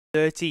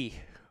30.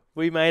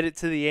 We made it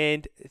to the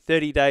end.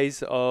 30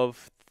 days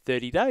of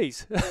 30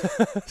 days.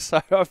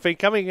 So I've been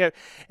coming out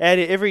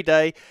here every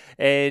day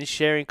and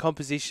sharing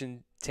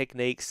composition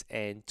techniques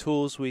and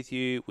tools with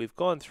you. We've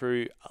gone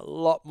through a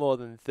lot more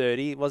than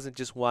 30. It wasn't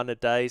just one a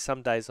day.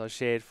 Some days I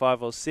shared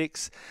 5 or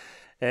 6.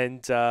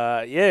 And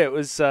yeah, it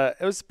was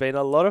been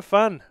a lot of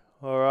fun.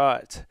 All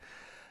right.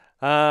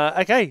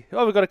 Okay.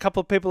 Oh, we've got a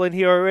couple of people in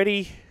here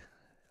already.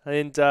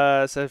 And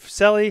so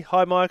Sally,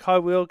 hi Mike, hi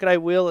Will, g'day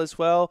Will as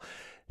well.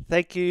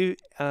 Thank you.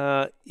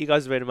 You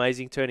guys have been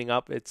amazing turning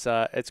up. It's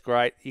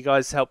great. You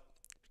guys help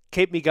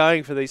keep me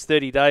going for these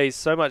 30 days,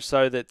 so much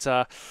so that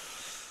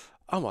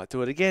I might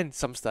do it again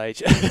some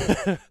stage.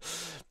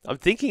 I'm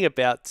thinking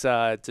about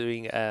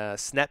doing a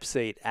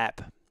Snapseed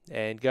app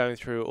and going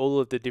through all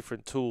of the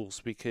different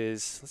tools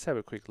because let's have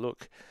a quick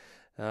look.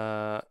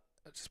 I'll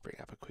just bring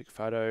up a quick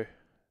photo.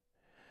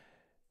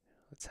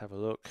 Let's have a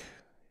look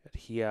at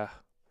here.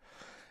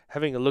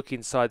 Having a look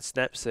inside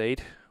Snapseed.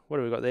 What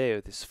have we got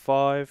there? This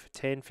 5,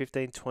 10,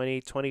 15,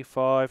 20,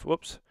 25.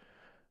 Whoops.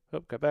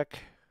 Oh, go back.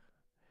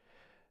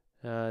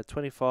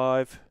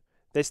 25.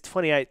 There's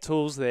 28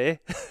 tools there.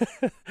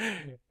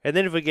 And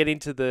then if we get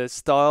into the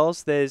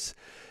styles, there's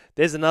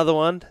another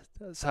one.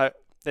 So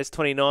there's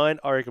 29.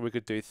 I reckon we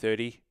could do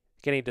 30.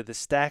 Getting into the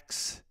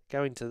stacks,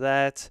 go into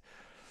that.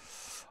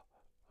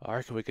 I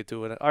reckon we could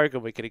do it. I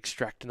reckon we could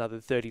extract another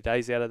 30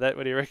 days out of that.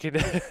 What do you reckon?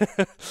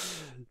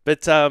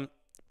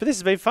 But this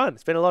has been fun.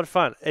 It's been a lot of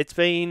fun. It's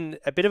been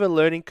a bit of a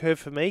learning curve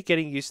for me,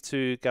 getting used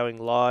to going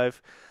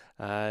live,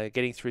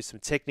 getting through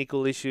some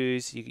technical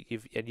issues.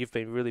 You've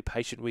been really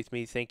patient with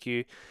me. Thank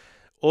you.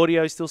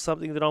 Audio is still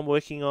something that I'm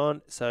working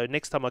on. So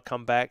next time I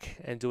come back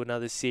and do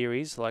another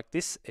series like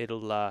this,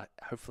 it'll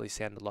hopefully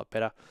sound a lot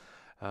better.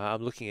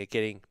 I'm looking at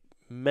getting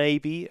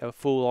maybe a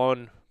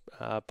full-on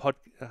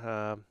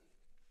podcast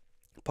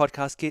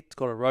kit. It's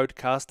got a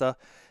Rodecaster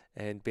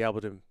and be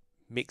able to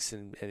mix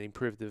and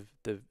improve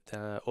the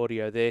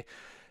audio there.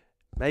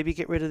 Maybe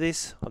get rid of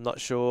this. I'm not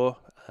sure.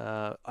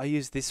 I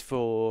use this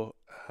for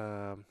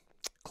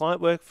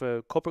client work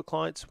for corporate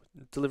clients,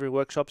 delivering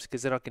workshops,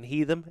 because then I can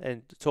hear them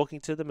and talking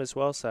to them as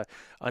well. So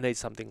I need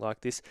something like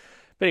this.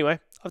 But anyway,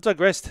 I've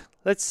digressed.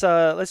 Let's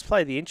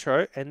play the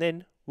intro and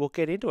then we'll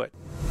get into it.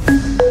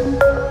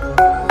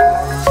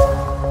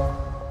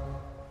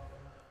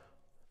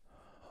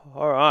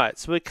 Alright,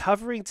 so we're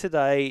covering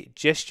today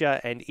gesture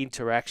and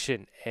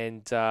interaction,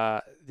 and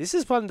this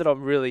is one that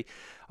I've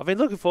been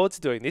looking forward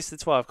to doing this.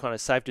 That's why I've kind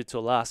of saved it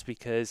till last,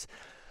 because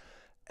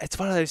it's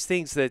one of those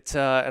things that,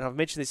 and I've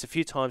mentioned this a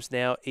few times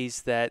now,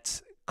 is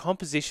that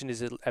composition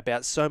is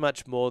about so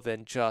much more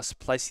than just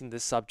placing the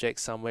subject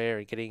somewhere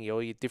and getting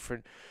all your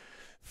different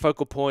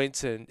focal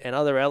points and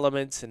other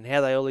elements and how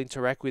they all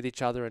interact with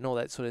each other and all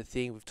that sort of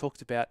thing. We've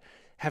talked about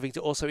having to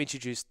also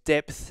introduce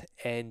depth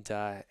and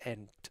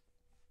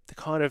the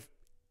kind of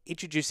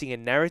introducing a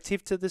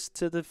narrative to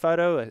the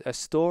photo, a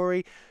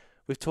story.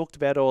 We've talked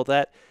about all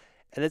that,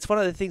 and it's one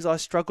of the things I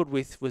struggled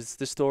with was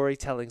the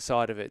storytelling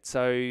side of it.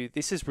 So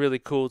this is really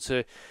cool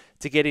to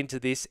get into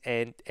this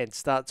and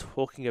start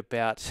talking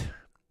about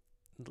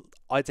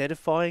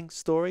identifying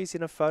stories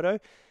in a photo,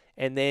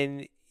 and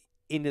then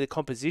into the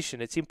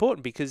composition. It's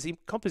important because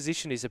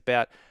composition is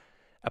about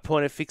a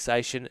point of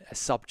fixation, a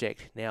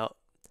subject. Now,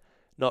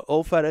 not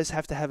all photos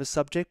have to have a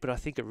subject, but I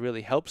think it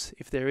really helps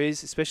if there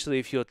is, especially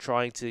if you're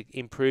trying to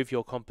improve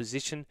your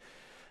composition.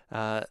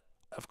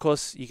 Of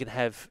course, you can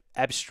have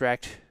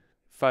abstract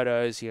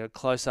photos,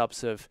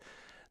 close-ups of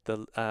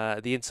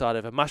the inside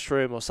of a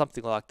mushroom or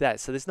something like that.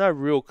 So there's no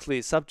real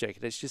clear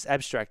subject. It's just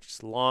abstract,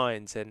 just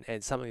lines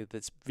and something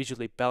that's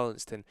visually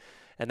balanced and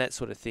that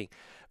sort of thing.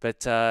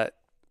 But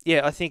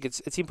yeah, I think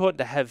it's important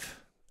to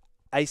have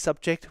a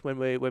subject when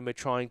we're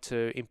trying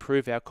to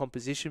improve our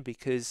composition,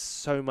 because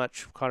so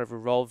much kind of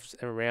revolves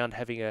around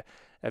having a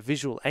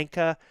visual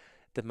anchor,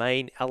 the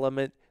main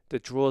element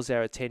that draws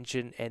our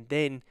attention, and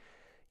then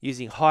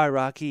using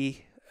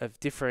hierarchy of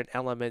different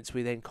elements,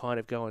 we then kind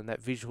of go on that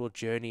visual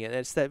journey, and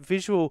it's that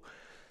visual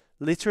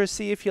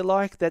literacy, if you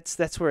like.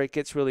 That's where it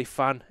gets really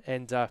fun,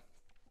 and I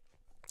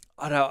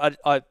know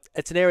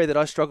it's an area that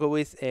I struggle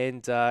with,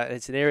 and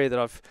it's an area that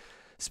I've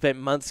spent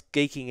months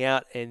geeking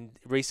out and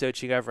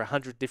researching over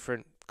 100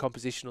 different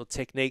compositional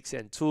techniques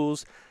and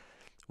tools.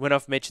 When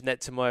I've mentioned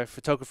that to my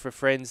photographer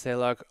friends, they're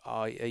like,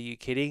 "Oh, are you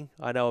kidding?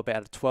 I know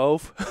about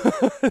 12."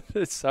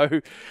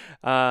 So,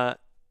 and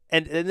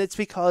it's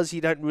because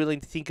you don't really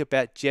think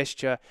about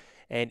gesture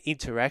and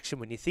interaction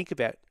when you think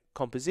about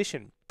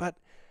composition. But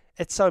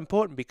it's so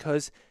important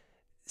because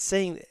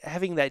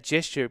having that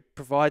gesture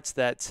provides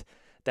that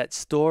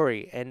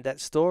story, and that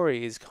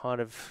story is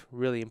kind of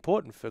really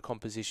important for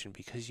composition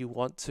because you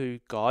want to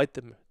guide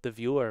the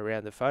viewer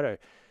around the photo.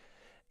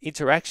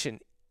 Interaction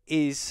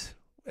it's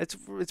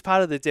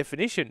part of the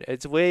definition.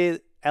 It's where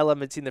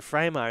elements in the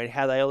frame are and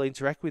how they all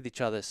interact with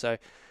each other. So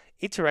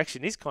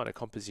interaction is kind of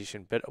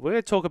composition, but we're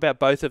going to talk about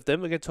both of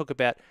them. We're going to talk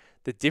about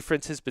the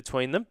differences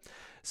between them.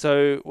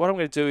 So what I'm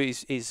going to do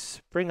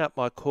is bring up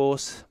my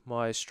course,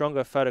 my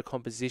Stronger Photo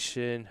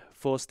Composition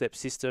 4-step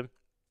system.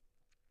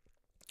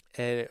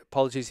 And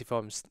apologies if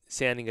I'm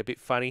sounding a bit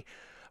funny.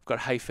 I've got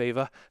hay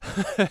fever.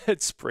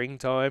 It's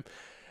springtime,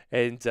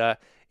 and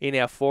in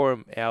our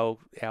forum, how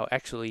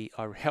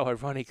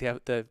ironic,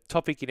 the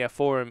topic in our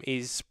forum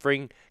is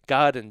spring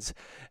gardens,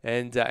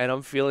 and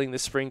I'm feeling the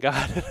spring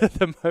garden at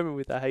the moment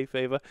with the hay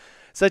fever.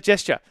 So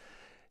gesture.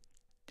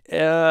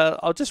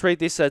 I'll just read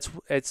this.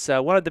 It's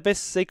one of the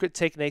best secret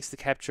techniques to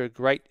capture a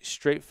great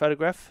street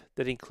photograph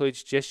that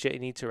includes gesture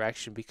and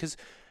interaction, because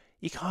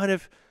you kind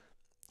of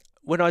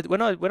when I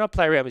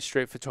play around with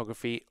street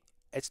photography,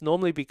 it's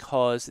normally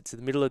because it's in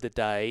the middle of the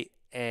day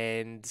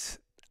and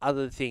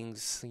other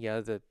things,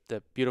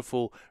 the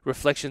beautiful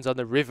reflections on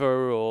the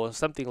river or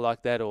something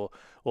like that, or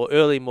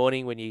early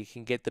morning when you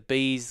can get the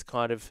bees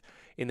kind of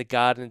in the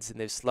gardens and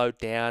they've slowed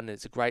down and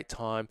it's a great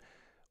time.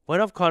 When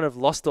I've kind of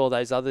lost all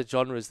those other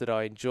genres that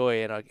I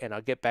enjoy and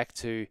I get back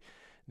to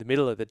the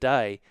middle of the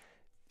day,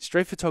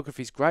 street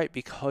photography is great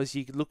because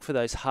you look for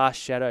those harsh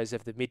shadows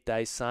of the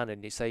midday sun,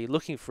 and you're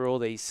looking for all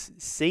these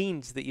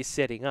scenes that you're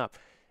setting up,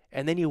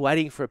 and then you're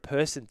waiting for a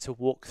person to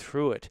walk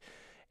through it.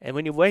 And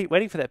when you're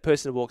waiting for that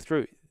person to walk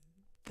through,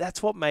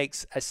 that's what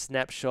makes a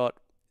snapshot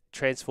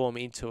transform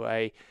into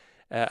a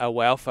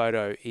wow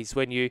photo, is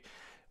when you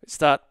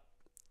start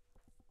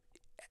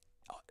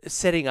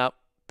setting up,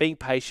 being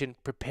patient,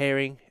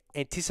 preparing,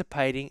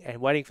 anticipating,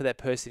 and waiting for that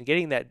person,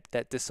 getting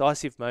that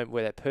decisive moment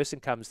where that person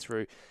comes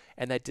through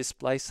and they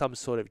display some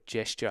sort of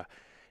gesture.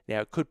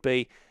 Now, it could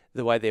be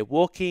the way they're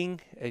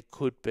walking, it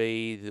could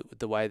be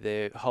the way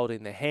they're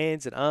holding their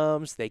hands and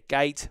arms, their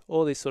gait,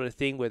 all this sort of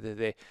thing, whether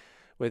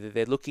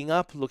they're looking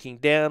up, looking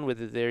down,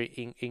 whether they're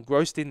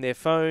engrossed in their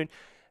phone.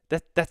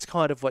 That's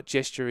kind of what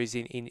gesture is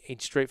in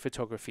street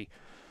photography.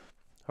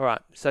 All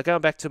right, so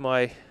going back to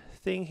my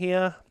thing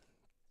here.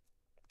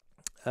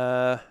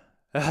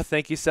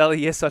 Thank you, Sally.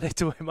 Yes, I need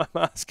to wear my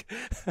mask.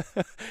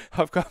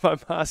 I've got my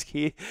mask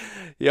here.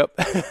 Yep.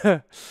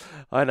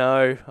 I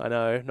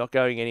know. Not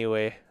going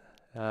anywhere.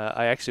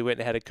 I actually went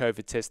and had a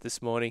COVID test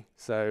this morning,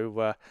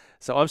 so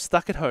I'm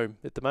stuck at home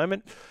at the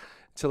moment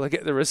until I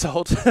get the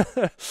result.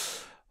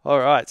 All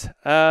right.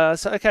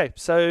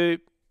 So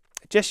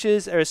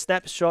gestures are a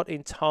snapshot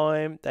in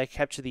time. They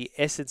capture the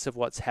essence of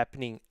what's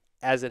happening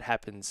as it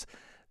happens.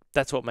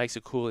 That's what makes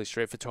it cool in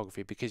street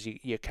photography, because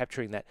you're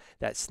capturing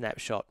that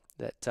snapshot,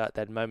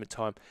 that moment in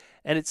time,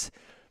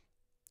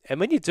 and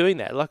when you're doing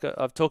that, like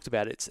I've talked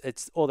about,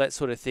 it's all that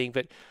sort of thing.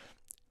 But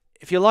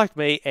if you're like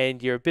me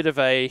and you're a bit of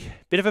a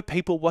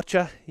people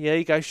watcher,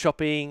 you go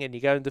shopping and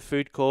you go into the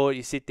food court,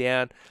 you sit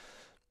down.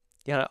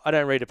 I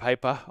don't read a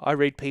paper. I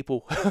read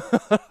people.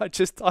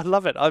 I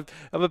love it. I'm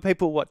a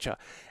people watcher,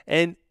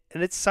 and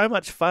it's so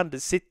much fun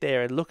to sit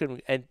there and look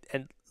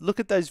and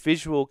look at those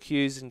visual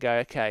cues and go,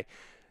 okay,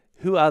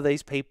 who are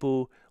these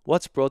people?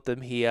 What's brought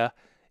them here?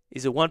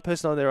 Is it one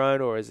person on their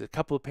own, or is it a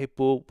couple of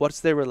people?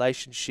 What's their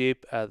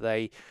relationship? Are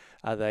they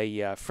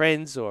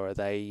friends, or are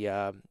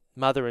they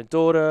mother and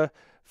daughter,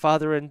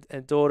 father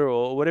and daughter,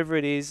 or whatever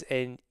it is?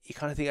 And you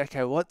kind of think,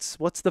 okay, what's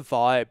the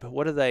vibe?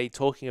 What are they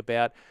talking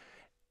about?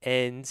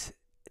 And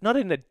not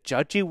in a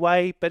judgy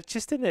way, but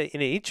just in an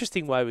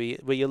interesting way,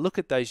 where you look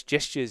at those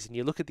gestures and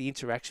you look at the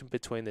interaction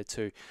between the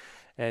two.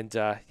 And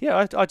I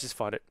just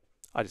find it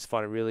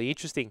really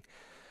interesting.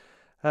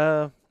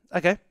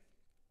 Okay.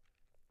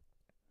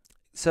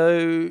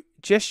 So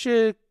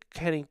gesture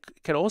can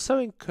also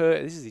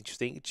occur. This is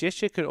interesting.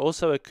 Gesture can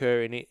also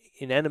occur in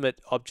inanimate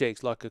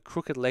objects, like a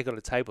crooked leg on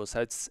a table.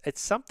 So it's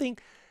something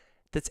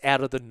that's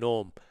out of the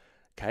norm.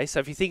 Okay. So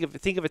if you think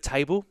of a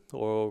table,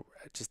 or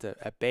just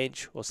a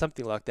bench or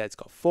something like that, it's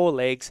got four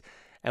legs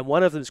and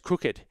one of them's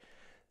crooked.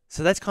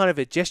 So that's kind of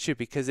a gesture,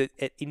 because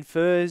it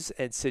infers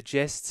and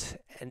suggests,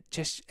 and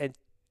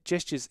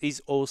gestures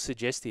is all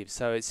suggestive.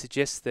 So it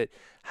suggests that,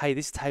 hey,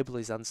 this table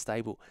is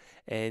unstable,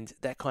 and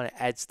that kind of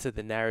adds to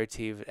the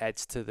narrative,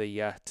 adds to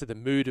the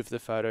mood of the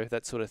photo,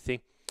 that sort of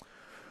thing.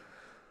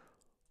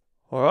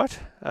 All right.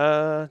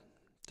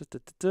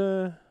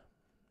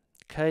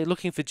 Okay,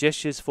 looking for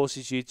gestures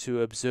forces you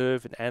to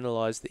observe and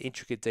analyze the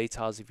intricate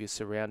details of your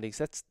surroundings.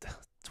 That's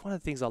one of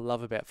the things I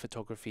love about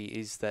photography,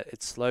 is that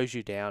it slows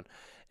you down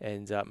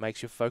and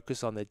makes you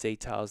focus on the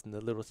details and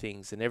the little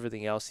things, and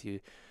everything else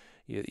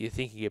you're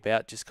thinking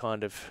about just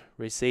kind of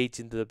recedes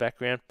into the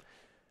background.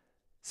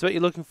 So what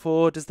you're looking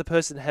for: does the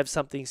person have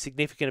something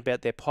significant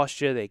about their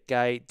posture, their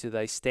gait? Do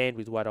they stand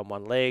with weight on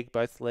one leg,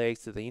 both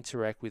legs? Do they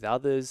interact with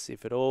others,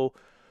 if at all?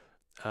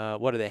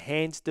 What are their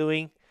hands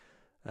doing?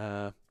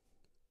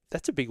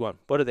 That's a big one.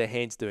 What are their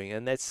hands doing?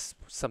 And that's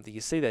something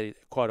you see that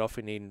quite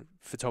often in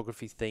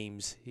photography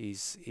themes,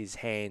 is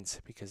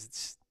hands,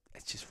 because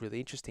it's just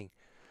really interesting.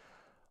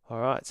 All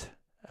right.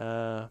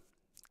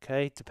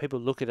 Okay, do people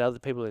look at other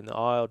people in the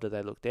aisle? Do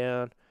they look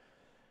down?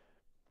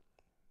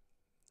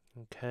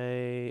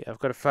 Okay, I've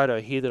got a photo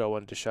here that I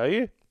wanted to show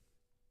you.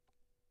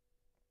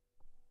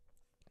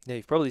 Now,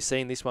 you've probably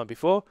seen this one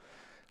before.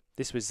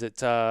 This was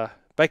at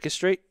Baker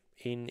Street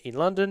in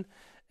London,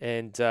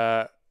 and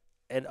I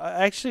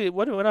actually,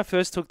 when I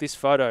first took this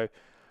photo,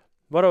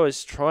 what I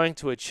was trying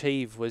to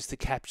achieve was to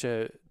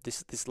capture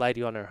this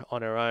lady on her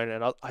own,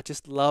 and I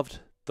just loved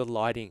the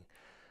lighting.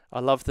 I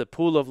loved the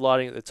pool of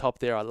lighting at the top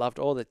there. I loved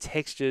all the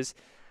textures.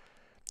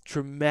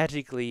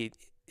 Dramatically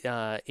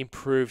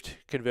improved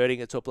converting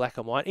it to a black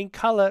and white. In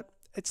color,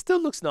 it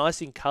still looks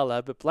nice in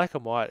color, but black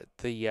and white,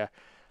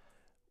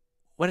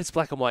 when it's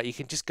black and white, you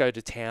can just go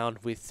to town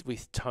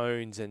with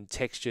tones and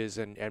textures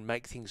and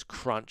make things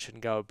crunch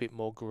and go a bit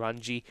more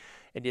grungy,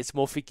 and it's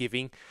more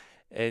forgiving.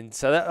 And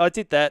so I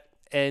did that,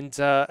 and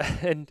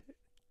and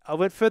I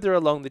went further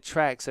along the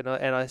tracks, and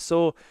I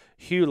saw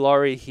Hugh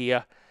Laurie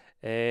here,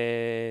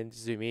 and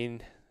zoom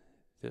in.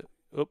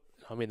 Oop,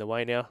 I'm in the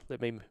way now.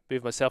 Let me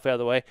move myself out of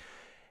the way.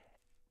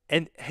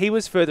 And he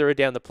was further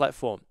down the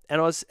platform, and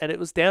it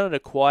was down at a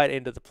quiet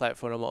end of the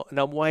platform, and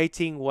I'm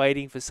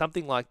waiting for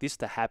something like this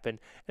to happen,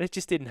 and it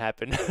just didn't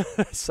happen.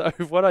 So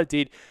what I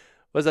did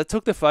was I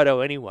took the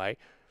photo anyway,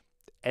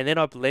 and then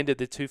I blended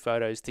the two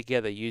photos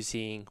together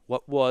using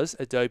what was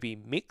Adobe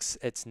Mix.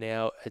 It's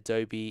now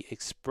Adobe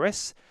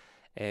Express,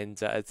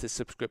 and it's a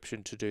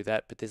subscription to do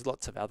that, but there's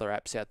lots of other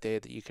apps out there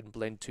that you can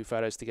blend two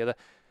photos together.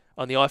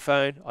 On the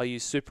iPhone, I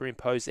use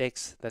Superimpose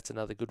X. That's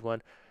another good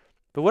one.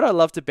 But what I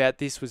loved about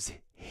this was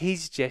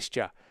his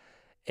gesture,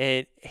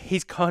 and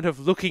he's kind of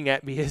looking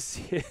at me and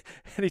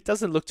he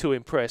doesn't look too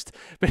impressed,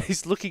 but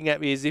he's looking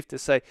at me as if to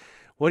say,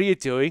 "What are you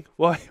doing?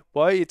 Why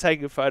are you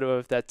taking a photo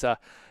of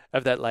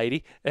that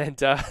lady?"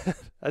 And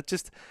I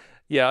just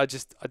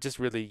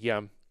really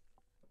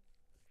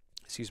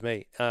excuse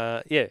me,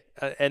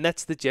 and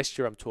that's the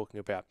gesture I'm talking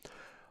about.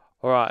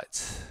 All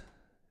right,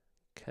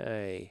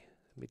 okay,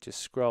 let me just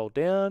scroll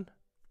down.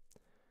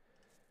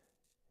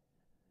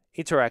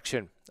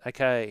 Interaction.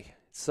 Okay,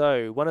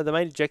 so one of the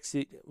main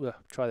objectives,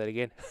 try that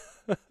again.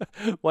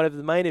 One of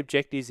the main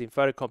objectives in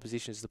photo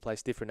composition is to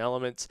place different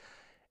elements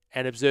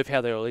and observe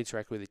how they all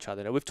interact with each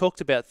other. Now, we've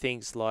talked about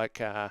things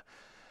like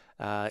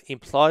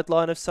implied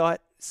line of sight.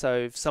 So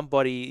if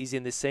somebody is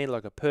in the scene,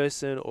 like a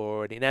person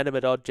or an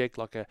inanimate object,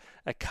 like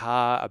a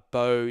car, a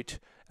boat,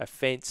 a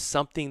fence,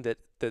 something that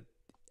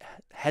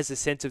has a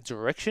sense of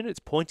direction, it's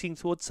pointing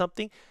towards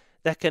something,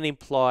 that can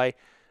imply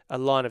a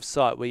line of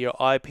sight where your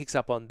eye picks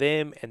up on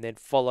them and then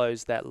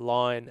follows that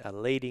line, a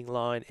leading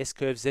line,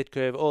 S-curve,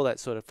 Z-curve, all that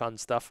sort of fun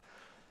stuff.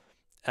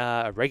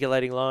 A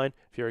regulating line,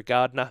 if you're a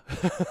gardener.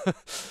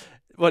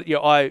 What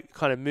your eye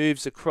kind of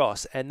moves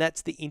across, and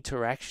that's the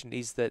interaction,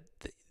 is that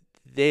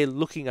they're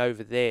looking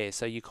over there,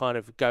 so you kind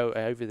of go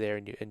over there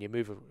and you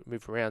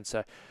move around.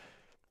 So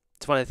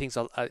it's one of the things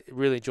I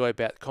really enjoy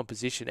about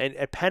composition. And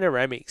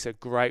panoramics are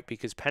great,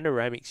 because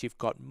panoramics, you've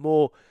got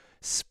more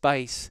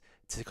space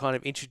to kind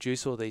of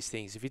introduce all these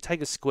things. If you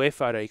take a square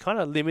photo, you're kind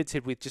of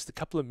limited with just a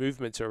couple of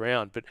movements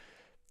around, but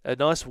a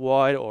nice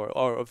wide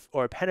or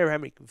a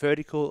panoramic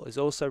vertical is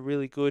also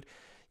really good.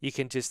 You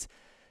can just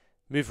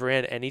move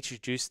around and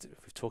introduce,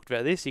 we've talked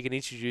about this, you can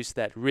introduce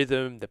that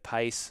rhythm, the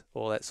pace,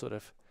 all that sort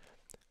of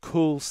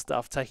cool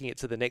stuff, taking it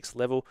to the next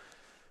level.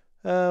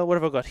 What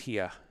have I got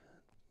here?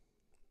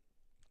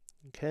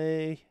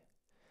 Okay.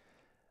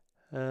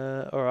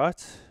 All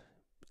right.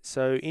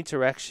 So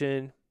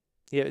interaction.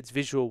 Yeah, it's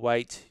visual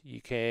weight.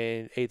 You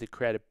can either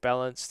create a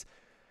balanced,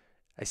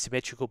 a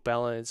symmetrical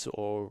balance,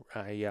 or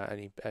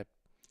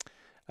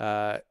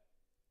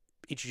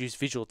introduce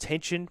visual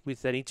tension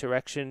with that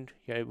interaction.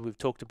 You know, we've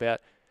talked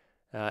about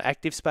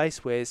active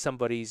space, where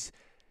somebody's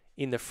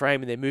in the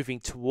frame and they're moving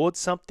towards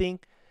something.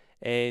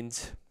 And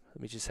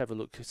let me just have a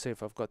look to see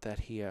if I've got that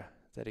here,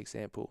 that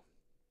example.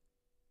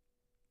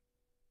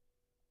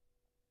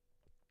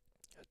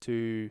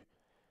 I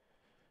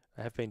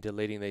have been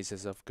deleting these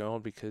as I've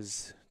gone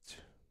because,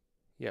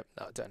 no,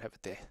 I don't have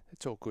it there.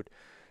 It's all good.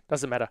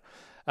 Doesn't matter.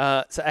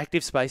 So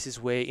active space is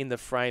where in the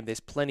frame there's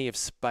plenty of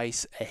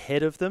space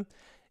ahead of them.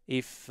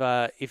 If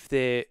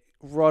they're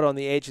right on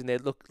the edge and they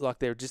look like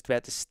they're just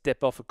about to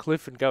step off a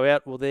cliff and go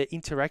out, well, they're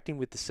interacting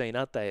with the scene,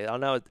 aren't they? I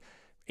know it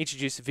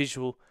introduces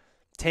visual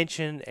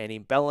tension and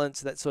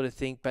imbalance, that sort of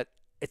thing, but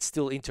it's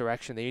still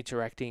interaction. They're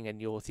interacting,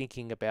 and you're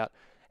thinking about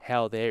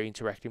how they're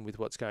interacting with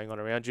what's going on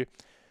around you.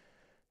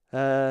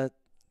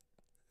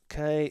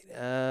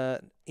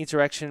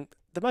 Interaction.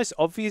 The most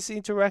obvious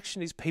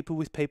interaction is people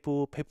with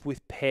people, people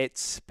with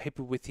pets,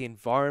 people with the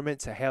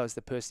environment. So how is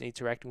the person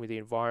interacting with the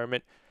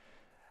environment?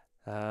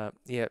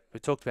 We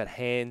talked about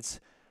hands.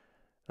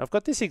 I've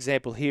got this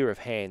example here of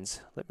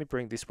hands. Let me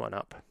bring this one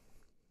up.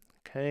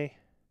 Okay,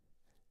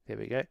 there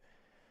we go.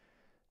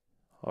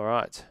 All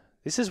right,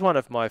 this is one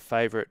of my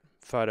favorite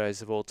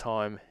photos of all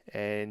time,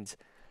 and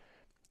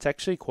it's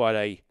actually quite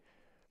a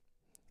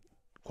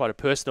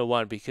personal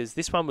one, because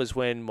this one was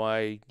when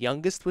my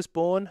youngest was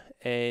born,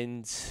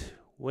 and so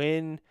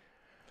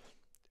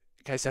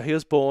he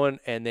was born,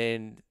 and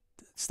then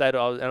I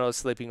was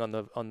sleeping on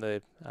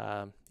the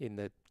in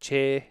the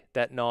chair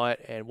that night,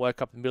 and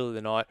woke up in the middle of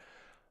the night.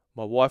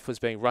 My wife was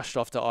being rushed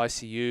off to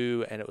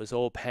ICU, and it was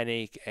all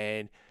panic,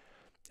 and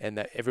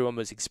that everyone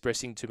was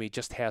expressing to me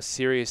just how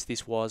serious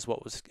this was,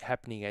 what was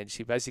happening, and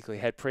she basically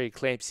had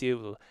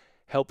preeclampsia,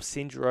 HELLP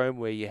syndrome,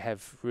 where you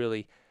have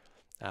really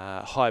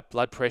high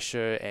blood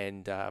pressure,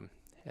 and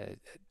it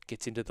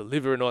gets into the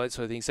liver and all that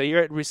sort of thing. So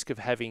you're at risk of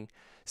having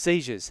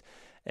seizures,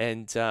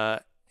 and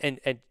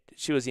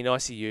she was in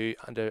ICU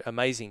under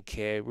amazing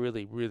care,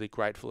 really, really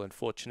grateful and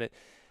fortunate.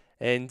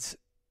 And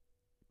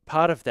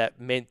part of that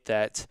meant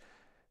that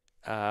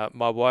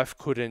my wife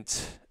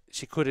couldn't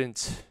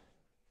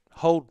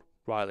hold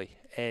Riley,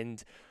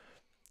 and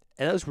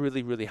that was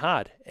really, really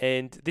hard.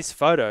 And this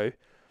photo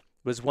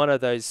was one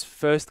of those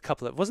first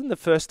couple of, it wasn't the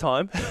first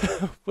time,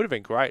 would have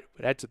been great,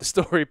 would add to the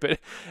story, but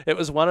it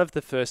was one of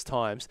the first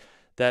times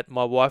that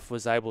my wife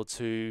was able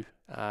to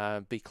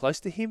be close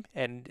to him.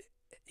 And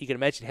you can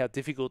imagine how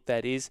difficult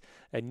that is,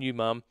 a new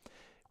mum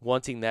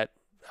wanting that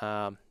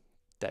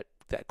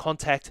that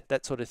contact,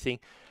 that sort of thing.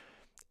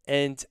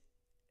 And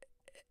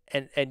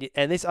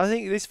this, I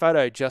think this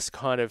photo just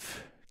kind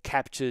of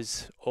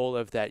captures all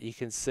of that. You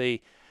can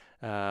see,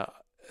 I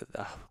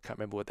can't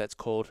remember what that's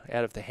called,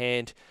 out of the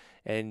hand,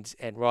 and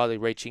Riley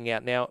reaching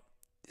out. Now,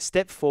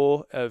 step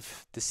 4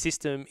 of the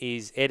system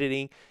is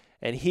editing,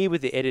 and here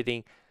with the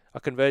editing, I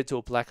converted to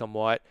a black and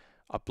white.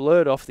 I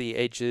blurred off the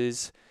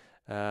edges.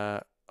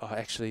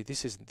 Actually,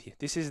 this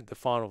isn't the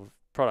final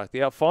product.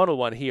 The final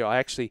one here,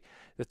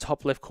 the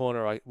top left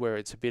corner, where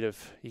it's a bit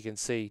of, you can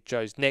see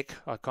Joe's neck,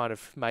 I kind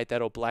of made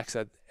that all black,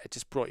 so it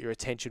just brought your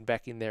attention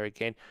back in there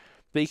again.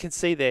 But you can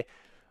see there,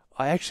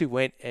 I actually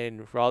went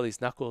and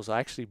Riley's knuckles, I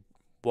actually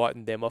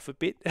whitened them off a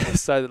bit,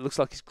 so it looks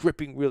like he's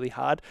gripping really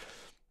hard.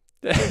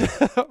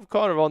 I'm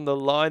kind of on the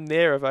line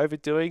there of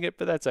overdoing it,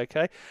 but that's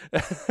okay.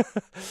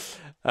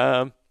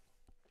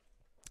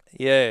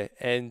 Yeah,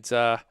 and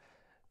so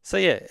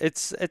yeah,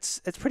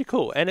 it's pretty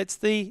cool, and it's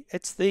the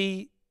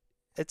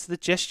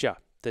gesture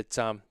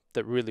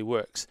that really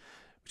works.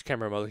 Which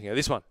camera am I looking at?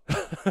 This one.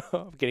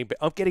 I'm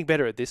getting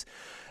better at this.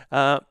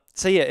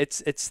 So yeah,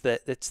 it's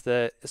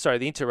the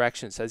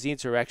interaction. So it's the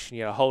interaction,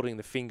 holding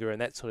the finger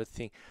and that sort of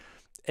thing.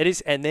 It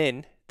is, and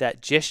then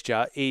that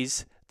gesture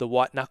is the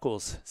white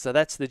knuckles. So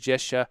that's the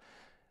gesture.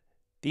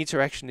 The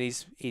interaction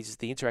is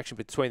the interaction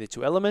between the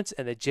two elements,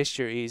 and the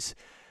gesture is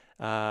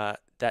that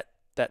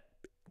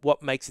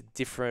what makes it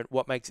different,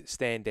 what makes it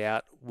stand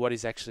out, what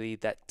is actually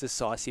that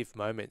decisive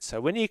moment.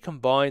 So when you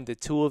combine the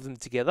two of them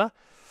together,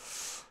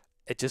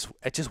 it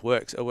just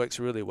works. It works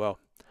really well.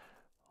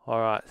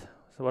 All right.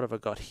 So what have I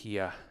got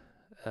here?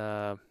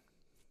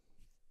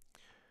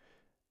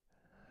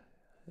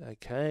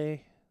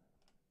 Okay.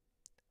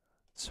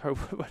 So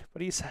what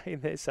are you saying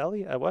there,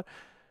 Sally? What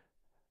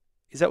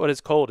is that? What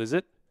it's called? Is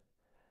it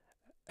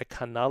a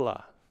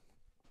canala?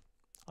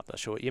 I'm not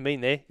sure what you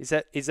mean there. Is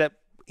that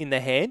in the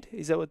hand?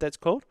 Is that what that's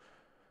called?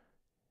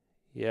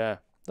 Yeah,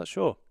 not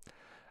sure.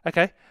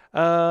 Okay.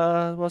 What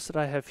else did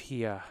I have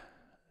here?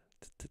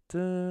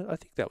 I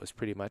think that was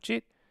pretty much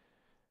it.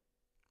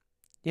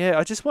 Yeah,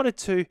 I just wanted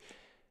to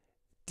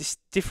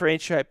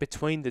differentiate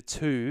between the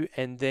two,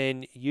 and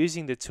then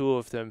using the two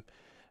of them,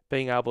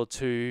 being able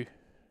to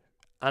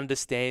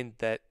understand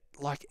that,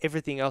 like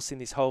everything else in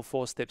this whole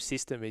 4-step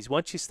system, is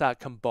once you start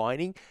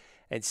combining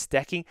and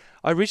stacking.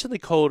 I originally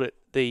called it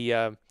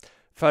the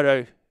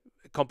photo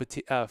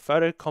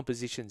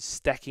composition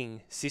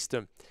stacking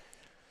system,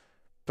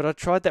 but I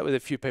tried that with a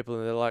few people,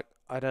 and they're like,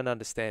 I don't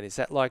understand. Is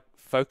that like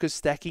focus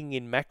stacking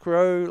in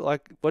macro?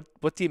 Like,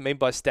 what do you mean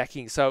by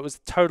stacking? So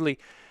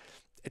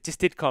it just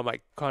did kind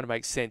of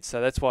make sense.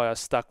 So that's why I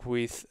stuck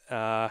with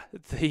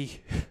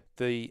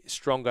the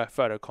stronger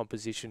photo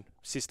composition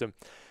system.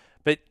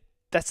 But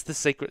that's the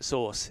secret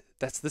sauce.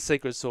 That's the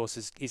secret sauce,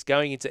 is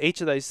going into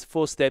each of those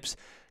 4 steps,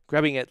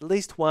 grabbing at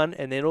least one,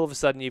 and then all of a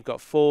sudden you've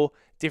got 4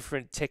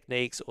 different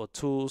techniques or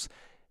tools.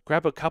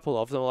 Grab a couple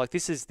of them. Like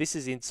this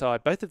is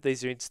inside. Both of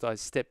these are inside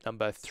step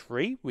number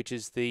 3, which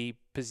is the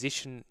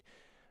position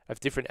of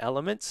different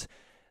elements.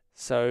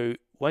 So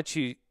once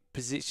you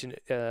position,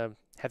 have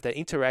that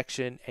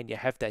interaction, and you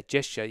have that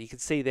gesture, you can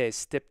see there's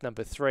step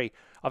number 3.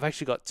 I've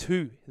actually got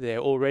 2 there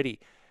already.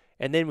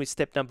 And then with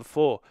step number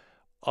 4,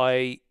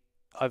 I've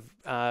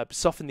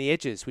softened the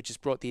edges, which has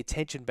brought the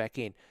attention back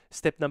in.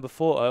 Step number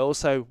 4, I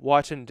also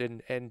whitened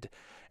and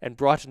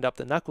brightened up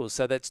the knuckles.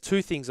 So that's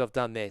 2 things I've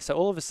done there. So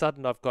all of a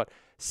sudden I've got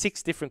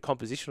 6 different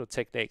compositional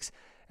techniques.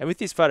 And with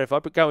this photo, if I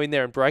go in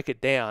there and break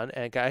it down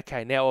and go,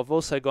 okay, now I've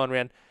also gone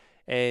around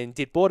and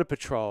did border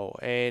patrol,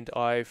 and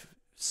I've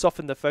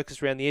softened the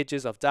focus around the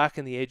edges, I've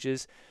darkened the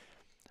edges.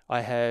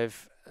 I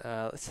have,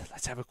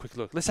 let's have a quick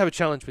look. Let's have a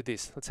challenge with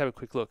this. Let's have a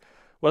quick look.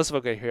 What else have I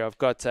got here? I've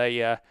got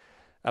a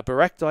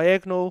Barak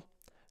diagonal.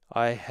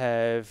 I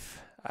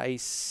have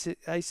it's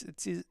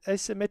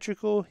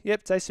asymmetrical.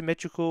 Yep, it's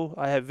asymmetrical.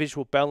 I have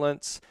visual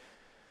balance.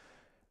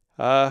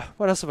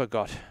 What else have I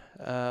got?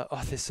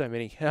 There's so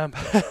many.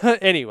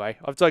 Anyway,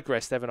 I've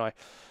digressed, haven't I?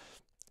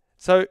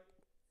 So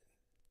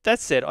that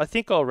said, I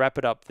think I'll wrap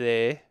it up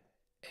there.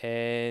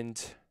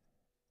 And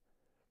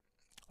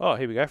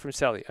here we go from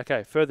Sally.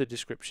 Okay, further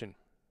description.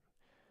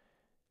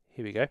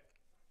 Here we go.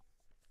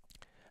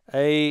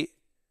 A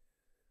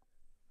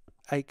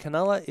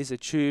cannula is a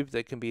tube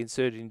that can be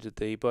inserted into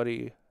the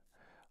body,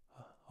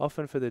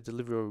 often for the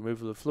delivery or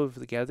removal of fluid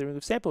for the gathering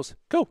of samples.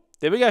 Cool.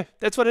 There we go.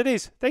 That's what it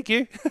is. Thank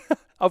you.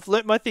 I've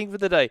learnt my thing for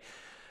the day.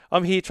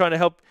 I'm here trying to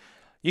help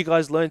you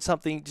guys learn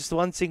something, just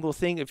one single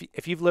thing.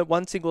 If you've learnt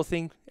one single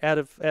thing out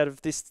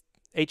of this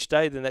each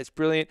day, then that's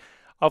brilliant.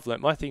 I've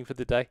learnt my thing for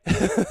the day.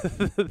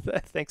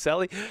 Thanks,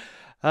 Sally.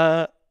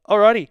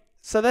 Alrighty,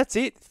 so that's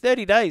it.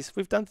 30 days.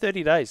 We've done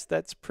 30 days.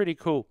 That's pretty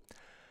cool.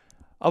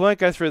 I won't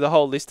go through the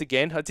whole list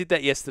again. I did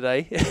that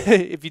yesterday.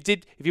 If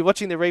you're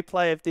watching the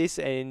replay of this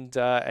and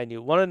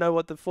you want to know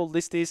what the full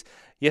list is,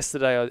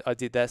 yesterday I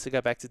did that. So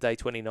go back to day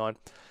 29.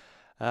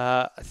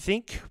 I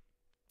think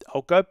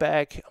I'll go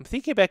back. I'm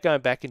thinking about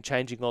going back and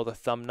changing all the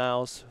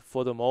thumbnails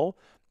for them all.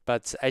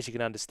 But as you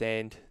can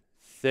understand,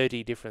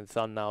 30 different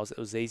thumbnails. It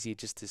was easier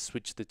just to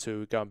switch the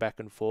two, going back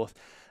and forth.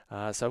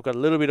 So I've got a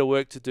little bit of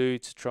work to do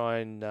to try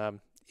and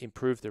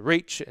improve the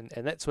reach and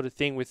that sort of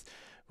thing with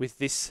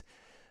this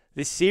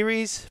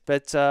series.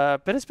 But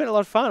it's been a lot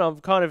of fun. I'm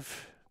kind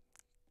of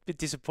a bit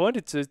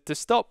disappointed to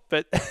stop,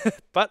 but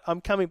but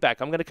I'm coming back.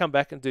 I'm going to come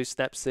back and do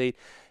Snapseed,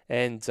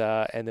 and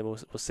then we'll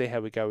see how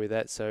we go with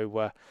that.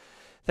 So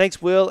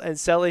thanks, Will and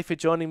Sally, for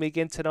joining me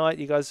again tonight.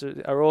 You guys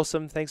are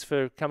awesome. Thanks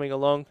for coming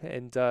along,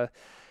 and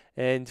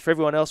for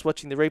everyone else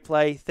watching the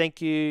replay,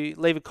 thank you.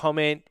 Leave a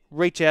comment.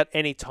 Reach out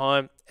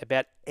anytime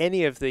about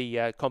any of the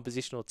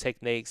compositional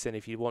techniques, and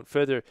if you want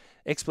further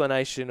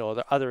explanation or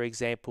the other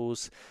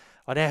examples,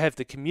 I now have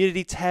the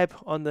community tab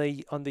on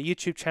the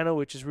YouTube channel,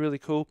 which is really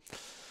cool.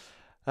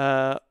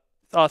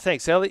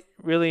 Thanks, Sally.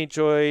 Really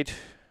enjoyed.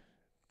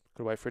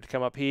 Gotta wait for it to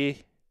come up here.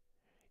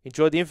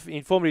 Enjoyed the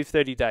informative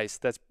 30 days.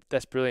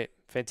 That's brilliant.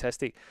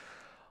 Fantastic.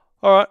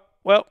 All right.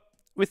 Well,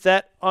 with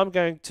that, I'm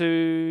going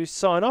to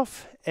sign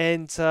off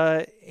and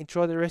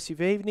enjoy the rest of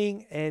your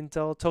evening, and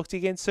I'll talk to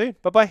you again soon.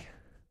 Bye-bye.